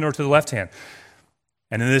the right hand nor to the left hand.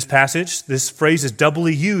 And in this passage, this phrase is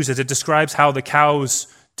doubly used as it describes how the cows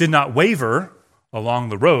did not waver along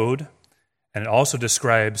the road, and it also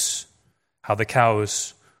describes how the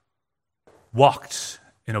cows walked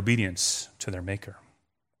in obedience to their Maker.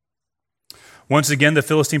 Once again, the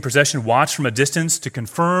Philistine procession watched from a distance to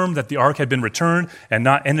confirm that the ark had been returned and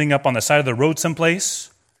not ending up on the side of the road someplace.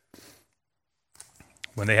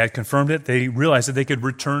 When they had confirmed it, they realized that they could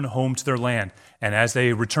return home to their land. And as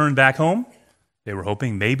they returned back home, they were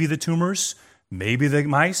hoping maybe the tumors, maybe the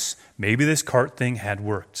mice, maybe this cart thing had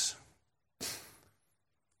worked.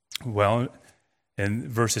 Well, in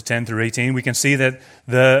verses 10 through 18, we can see that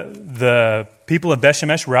the people of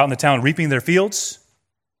Beth-Shemesh were out in the town reaping their fields,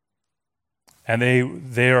 and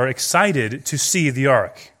they are excited to see the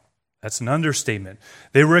ark. That's an understatement.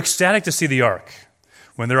 They were ecstatic to see the ark.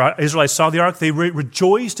 When the Israelites saw the ark, they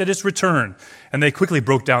rejoiced at its return, and they quickly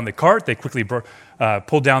broke down the cart. They quickly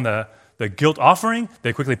pulled down the guilt offering.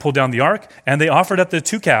 They quickly pulled down the ark, and they offered up the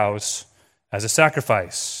 2 cows as a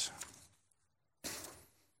sacrifice.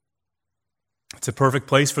 It's a perfect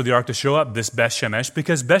place for the ark to show up, this Beth-Shemesh,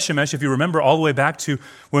 because Beth-Shemesh, if you remember all the way back to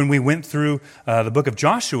when we went through the book of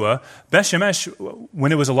Joshua, Beth-Shemesh,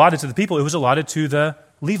 when it was allotted to the people, it was allotted to the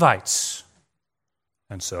Levites.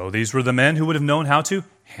 And so these were the men who would have known how to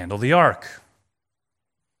handle the ark.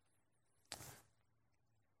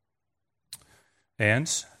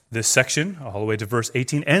 And this section, all the way to verse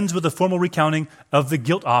 18, ends with a formal recounting of the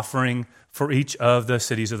guilt offering for each of the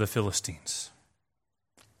cities of the Philistines.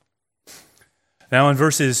 Now in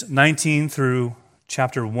verses 19 through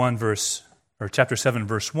chapter 7,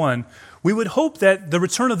 verse 1, we would hope that the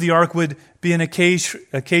return of the ark would be an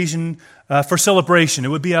occasion for celebration. It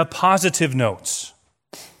would be a positive note.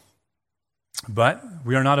 But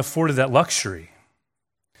we are not afforded that luxury.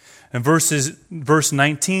 In verse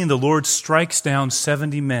 19, the Lord strikes down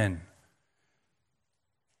 70 men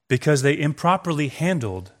because they improperly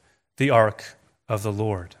handled the ark of the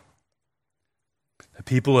Lord. The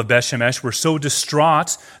people of Beth-Shemesh were so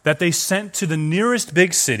distraught that they sent to the nearest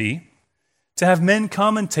big city to have men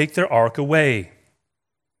come and take their ark away.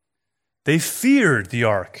 They feared the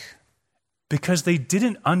ark because they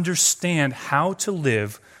didn't understand how to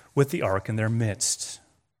live with the ark in their midst.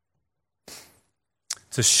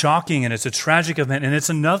 It's a shocking and it's a tragic event, and it's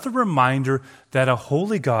another reminder that a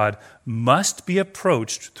holy God must be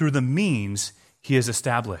approached through the means he has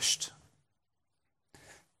established.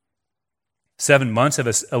 7 months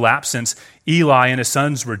have elapsed since Eli and his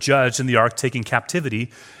sons were judged and the ark taken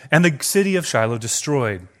captivity and the city of Shiloh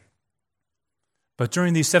destroyed. But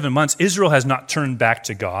during these 7 months, Israel has not turned back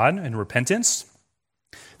to God in repentance.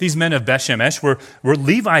 These men of Beth Shemesh were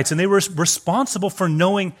Levites, and they were responsible for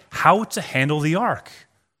knowing how to handle the ark.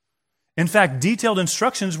 In fact, detailed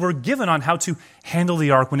instructions were given on how to handle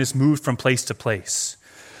the ark when it's moved from place to place.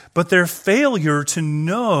 But their failure to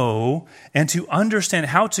know and to understand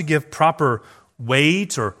how to give proper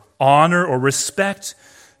weight or honor or respect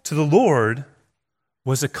to the Lord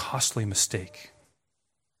was a costly mistake.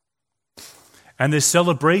 And this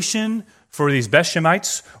celebration for these Beth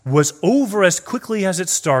Shemites was over as quickly as it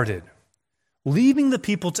started, leaving the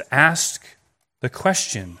people to ask the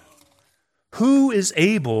question, who is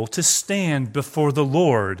able to stand before the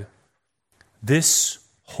Lord, this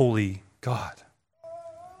holy God?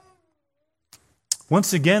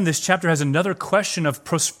 Once again, this chapter has another question of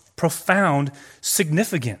profound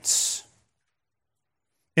significance.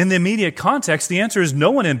 In the immediate context, the answer is no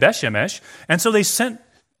one in Beth Shemesh, and so they sent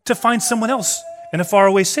to find someone else in a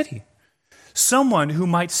faraway city, someone who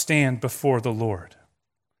might stand before the Lord.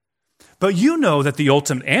 But you know that the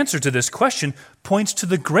ultimate answer to this question points to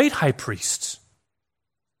the great high priest,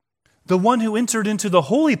 the one who entered into the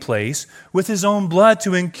holy place with his own blood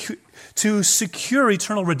to secure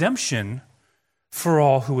eternal redemption for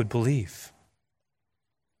all who would believe.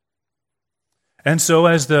 And so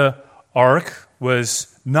as the ark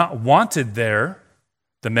was not wanted there,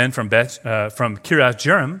 the men from Kiriath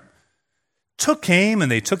Jearim came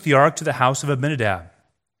and they took the ark to the house of Abinadab,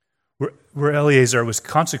 where Eleazar was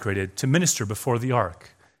consecrated to minister before the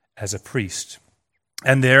ark as a priest.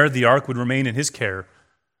 And there the ark would remain in his care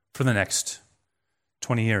for the next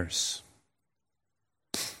 20 years.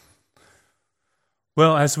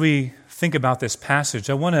 Well, as we think about this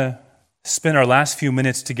passage, I want to spend our last few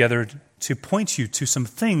minutes together to point you to some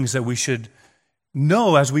things that we should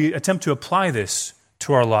know as we attempt to apply this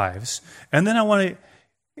to our lives. And then I want to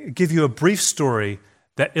give you a brief story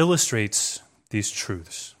that illustrates these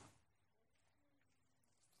truths.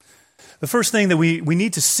 The first thing that we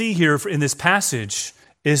need to see here in this passage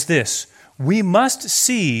is this. We must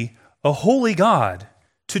see a holy God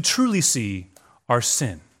to truly see our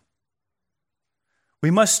sin. We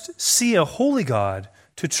must see a holy God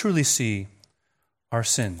to truly see our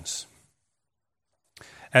sins.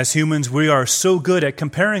 As humans, we are so good at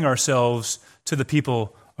comparing ourselves to the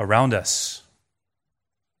people around us.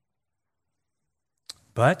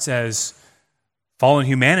 But as fallen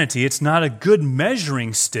humanity, it's not a good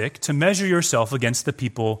measuring stick to measure yourself against the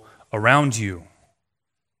people around you.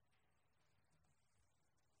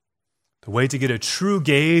 The way to get a true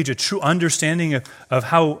gauge, a true understanding of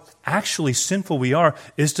how actually sinful we are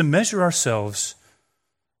is to measure ourselves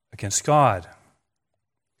against God.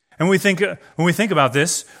 And when we think about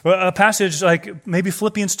this, a passage like maybe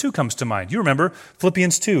Philippians 2 comes to mind. You remember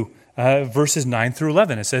Philippians 2, verses 9 through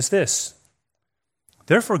 11. It says this,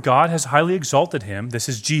 "Therefore God has highly exalted him," this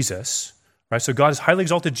is Jesus, right? So God has highly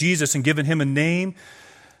exalted Jesus and given him a name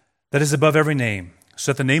that is above every name,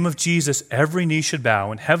 so that the name of Jesus every knee should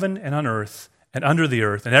bow in heaven and on earth and under the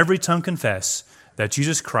earth, and every tongue confess that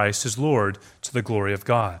Jesus Christ is Lord, to the glory of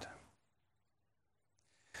God.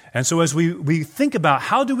 And so as we think about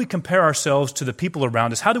how do we compare ourselves to the people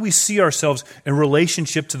around us, how do we see ourselves in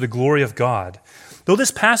relationship to the glory of God? Though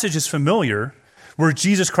this passage is familiar, where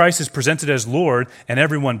Jesus Christ is presented as Lord and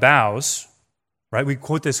everyone bows, right? We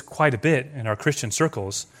quote this quite a bit in our Christian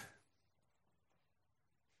circles.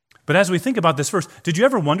 But as we think about this verse, did you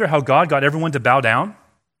ever wonder how God got everyone to bow down?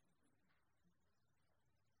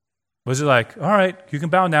 Was it like, all right, you can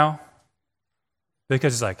bow now?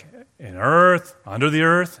 Because it's like, in earth, under the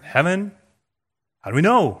earth, heaven. How do we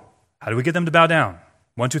know? How do we get them to bow down?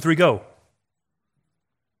 1, 2, 3, go.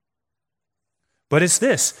 But it's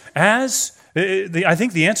this. I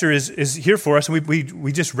think the answer is here for us, and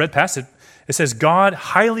we just read past it. It says, God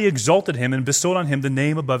highly exalted him and bestowed on him the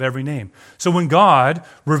name above every name. So when God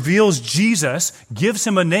reveals Jesus, gives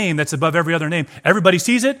him a name that's above every other name, everybody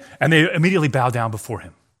sees it, and they immediately bow down before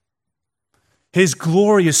him. His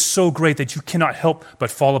glory is so great that you cannot help but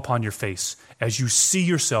fall upon your face as you see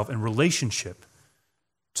yourself in relationship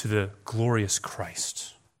to the glorious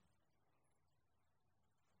Christ.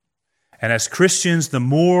 And as Christians, the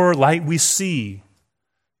more light we see,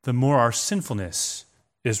 the more our sinfulness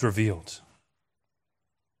is revealed.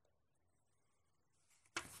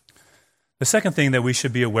 The second thing that we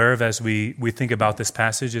should be aware of as we think about this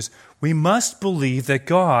passage is we must believe that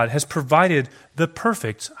God has provided the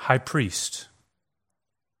perfect high priest.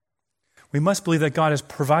 We must believe that God has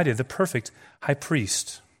provided the perfect high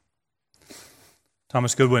priest.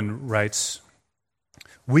 Thomas Goodwin writes,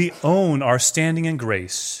 "We own our standing in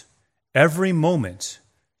grace every moment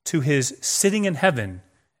to his sitting in heaven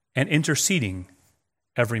and interceding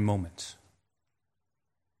every moment."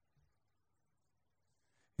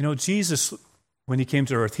 You know, Jesus, when he came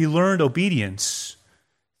to earth, he learned obedience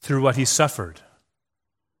through what he suffered.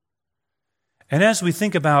 And as we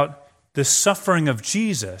think about the suffering of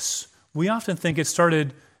Jesus, we often think it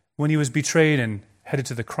started when he was betrayed and headed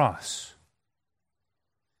to the cross.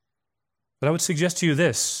 But I would suggest to you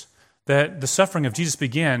this, that the suffering of Jesus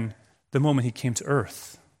began the moment he came to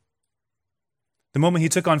earth. The moment he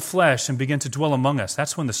took on flesh and began to dwell among us,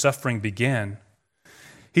 that's when the suffering began.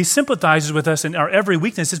 He sympathizes with us in our every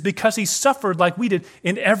weakness is because he suffered like we did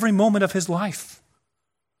in every moment of his life.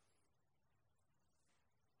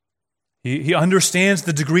 He understands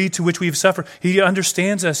the degree to which we've suffered. He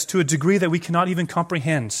understands us to a degree that we cannot even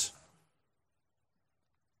comprehend.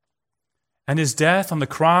 And his death on the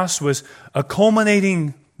cross was a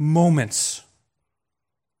culminating moment,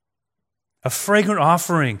 a fragrant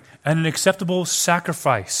offering and an acceptable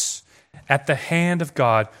sacrifice at the hand of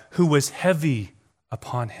God who was heavy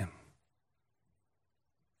upon him.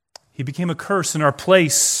 He became a curse in our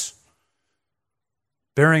place,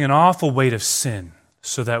 bearing an awful weight of sin,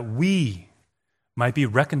 so that we might be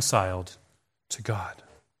reconciled to God.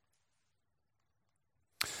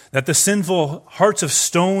 That the sinful hearts of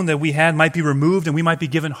stone that we had might be removed and we might be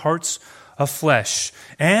given hearts of flesh.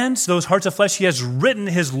 And those hearts of flesh, he has written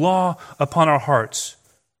his law upon our hearts.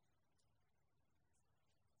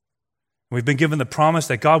 We've been given the promise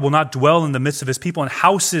that God will not dwell in the midst of his people in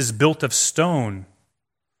houses built of stone,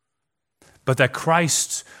 but that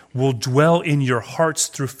Christ will dwell in your hearts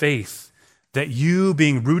through faith, that you,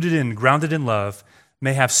 being rooted and grounded in love,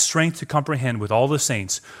 may have strength to comprehend with all the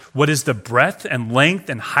saints what is the breadth and length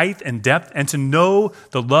and height and depth, and to know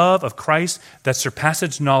the love of Christ that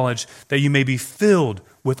surpasses knowledge, that you may be filled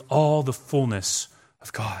with all the fullness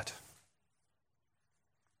of God.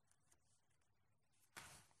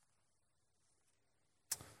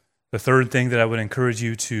 The third thing that I would encourage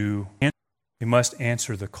you to answer, we must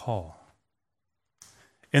answer the call.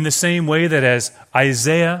 In the same way that as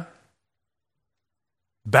Isaiah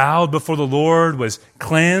bowed before the Lord, was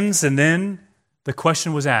cleansed, and then the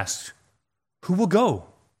question was asked, who will go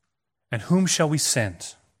and whom shall we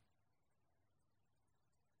send?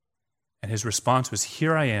 And his response was,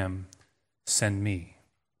 here I am, send me.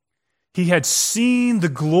 He had seen the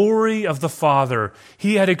glory of the Father.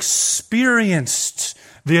 He had experienced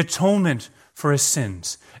the atonement for his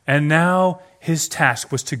sins. And now his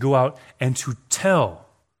task was to go out and to tell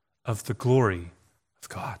of the glory of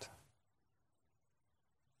God.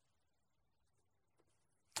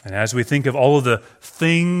 And as we think of all of the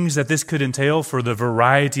things that this could entail for the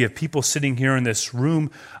variety of people sitting here in this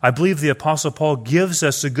room, I believe the Apostle Paul gives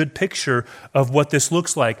us a good picture of what this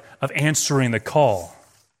looks like, of answering the call.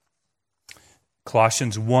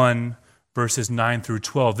 Colossians 1, verses 9 through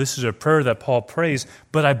 12. This is a prayer that Paul prays,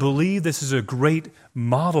 but I believe this is a great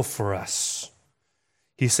model for us.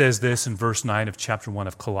 He says this in verse 9 of chapter 1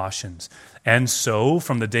 of Colossians. And so,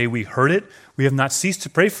 from the day we heard it, we have not ceased to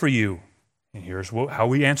pray for you. And here's how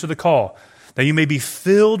we answer the call. That you may be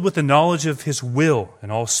filled with the knowledge of his will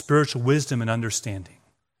and all spiritual wisdom and understanding,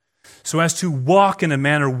 so as to walk in a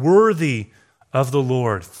manner worthy of the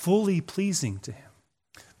Lord, fully pleasing to him,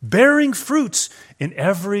 bearing fruits in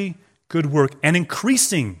every good work and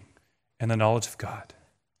increasing in the knowledge of God,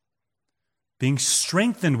 being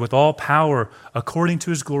strengthened with all power according to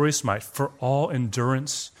his glorious might for all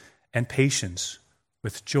endurance and patience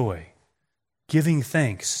with joy, giving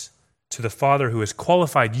thanks to the Father who has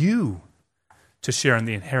qualified you to share in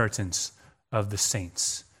the inheritance of the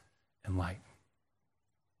saints in light.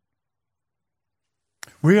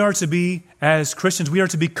 We are to be, as Christians, we are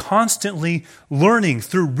to be constantly learning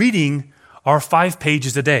through reading our 5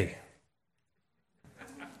 pages a day.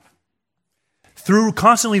 Through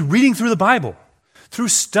constantly reading through the Bible, through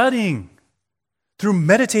studying, through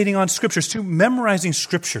meditating on scriptures, through memorizing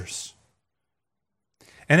scriptures.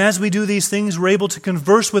 And as we do these things, we're able to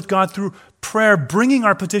converse with God through prayer, bringing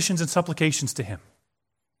our petitions and supplications to him.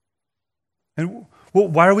 And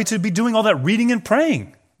why are we to be doing all that reading and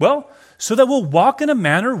praying? Well, so that we'll walk in a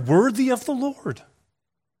manner worthy of the Lord.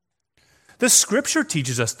 The Scripture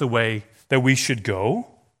teaches us the way that we should go.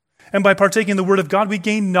 And by partaking in the Word of God, we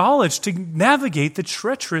gain knowledge to navigate the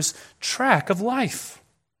treacherous track of life.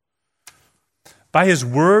 by his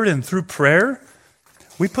word and through prayer,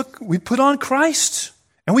 we put on Christ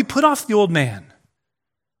and we put off the old man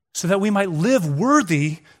so that we might live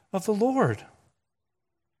worthy of the Lord.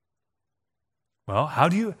 Well, how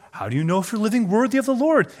do you know if you're living worthy of the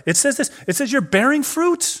Lord? It says this. It says you're bearing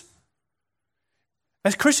fruit.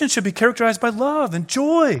 As Christians should be characterized by love and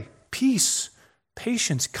joy, peace,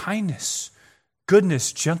 patience, kindness,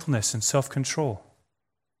 goodness, gentleness, and self-control.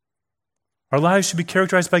 Our lives should be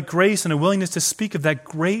characterized by grace and a willingness to speak of that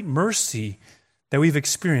great mercy that we've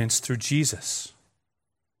experienced through Jesus.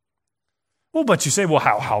 Well, but you say, well,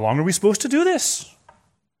 how long are we supposed to do this?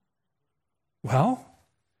 Well,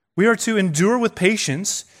 we are to endure with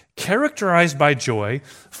patience, characterized by joy,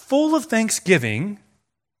 full of thanksgiving,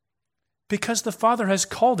 because the Father has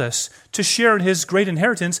called us to share in his great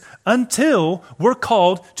inheritance until we're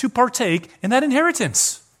called to partake in that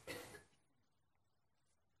inheritance.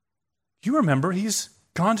 You remember he's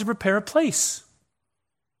gone to prepare a place,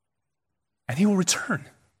 and he will return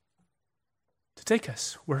to take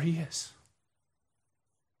us where he is.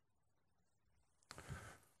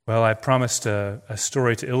 Well, I promised a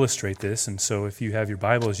story to illustrate this, and so if you have your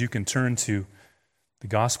Bibles, you can turn to the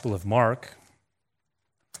Gospel of Mark.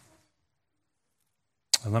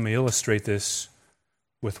 And let me illustrate this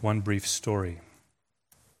with one brief story.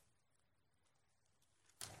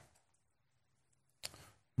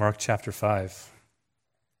 Mark chapter 5.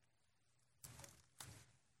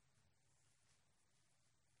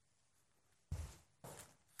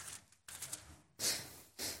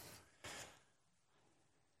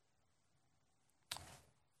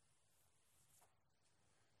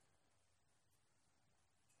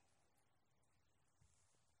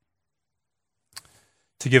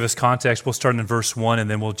 To give us context, we'll start in verse 1 and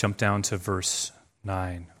then we'll jump down to verse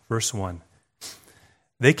 9. Verse 1.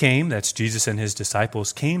 They came, that's Jesus and his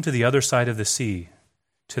disciples, came to the other side of the sea,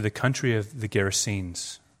 to the country of the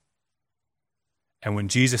Gerasenes. And when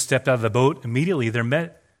Jesus stepped out of the boat, immediately there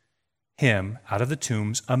met him out of the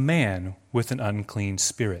tombs a man with an unclean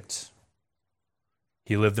spirit.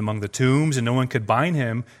 He lived among the tombs, and no one could bind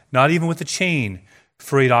him, not even with a chain,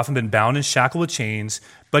 for he had often been bound and shackled with chains,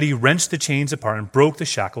 but he wrenched the chains apart and broke the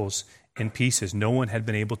shackles in pieces. No one had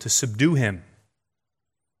been able to subdue him.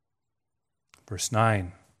 Verse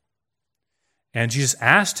 9. And Jesus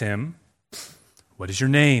asked him, "What is your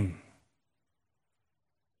name?"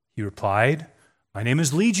 He replied, "My name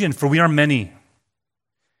is Legion, for we are many."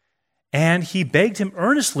 And he begged him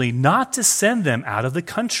earnestly not to send them out of the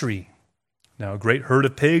country. Now a great herd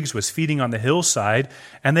of pigs was feeding on the hillside,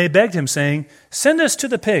 and they begged him, saying, "Send us to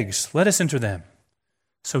the pigs, let us enter them."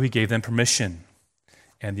 So he gave them permission.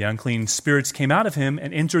 And the unclean spirits came out of him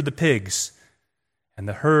and entered the pigs. And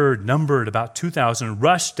the herd, numbered about 2,000,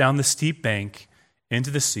 rushed down the steep bank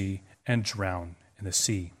into the sea and drowned in the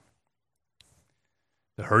sea.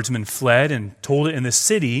 The herdsmen fled and told it in the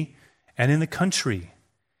city and in the country.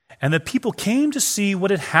 And the people came to see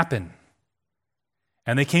what had happened.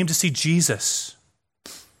 And they came to see Jesus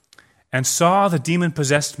and saw the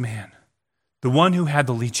demon-possessed man, the one who had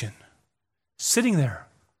the legion, sitting there,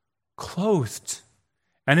 clothed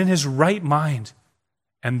and in his right mind.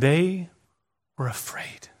 And they were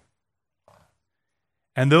afraid.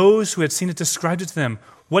 And those who had seen it described it to them,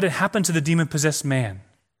 what had happened to the demon-possessed man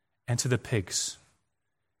and to the pigs.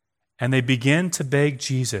 And they began to beg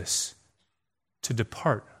Jesus to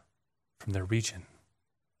depart from their region.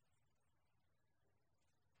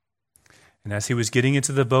 And as he was getting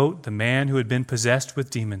into the boat, the man who had been possessed with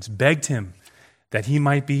demons begged him that he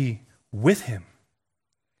might be with him.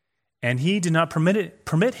 And he did not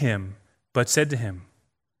permit him, but said to him,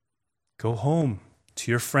 "Go home to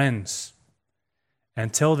your friends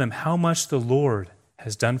and tell them how much the Lord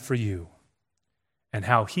has done for you and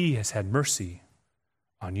how he has had mercy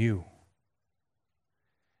on you."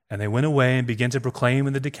 And they went away and began to proclaim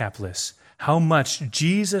in the Decapolis how much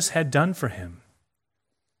Jesus had done for him.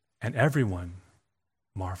 And everyone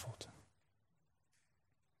marveled.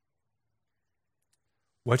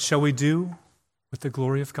 What shall we do with the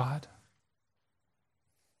glory of God?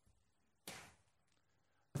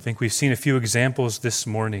 I think we've seen a few examples this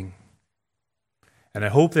morning. And I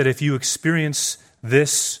hope that if you experience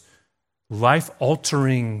this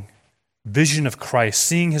life-altering vision of Christ,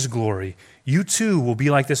 seeing his glory, you too will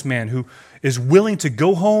be like this man who is willing to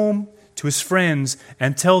go home to his friends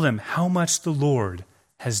and tell them how much the Lord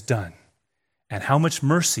has done and how much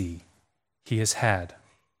mercy he has had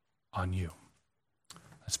on you.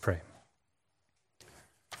 Let's pray.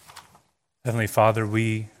 Heavenly Father,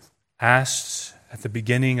 we asked at the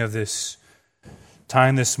beginning of this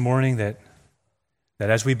time this morning that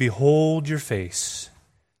as we behold your face,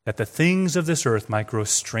 that the things of this earth might grow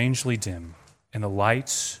strangely dim. in the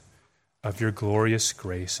light of your glorious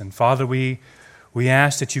grace. And Father, we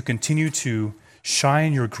ask that you continue to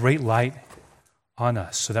shine your great light on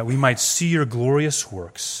us so that we might see your glorious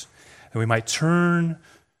works, and we might turn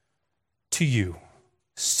to you,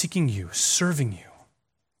 seeking you, serving you,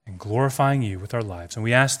 and glorifying you with our lives. And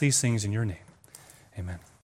we ask these things in your name. Amen.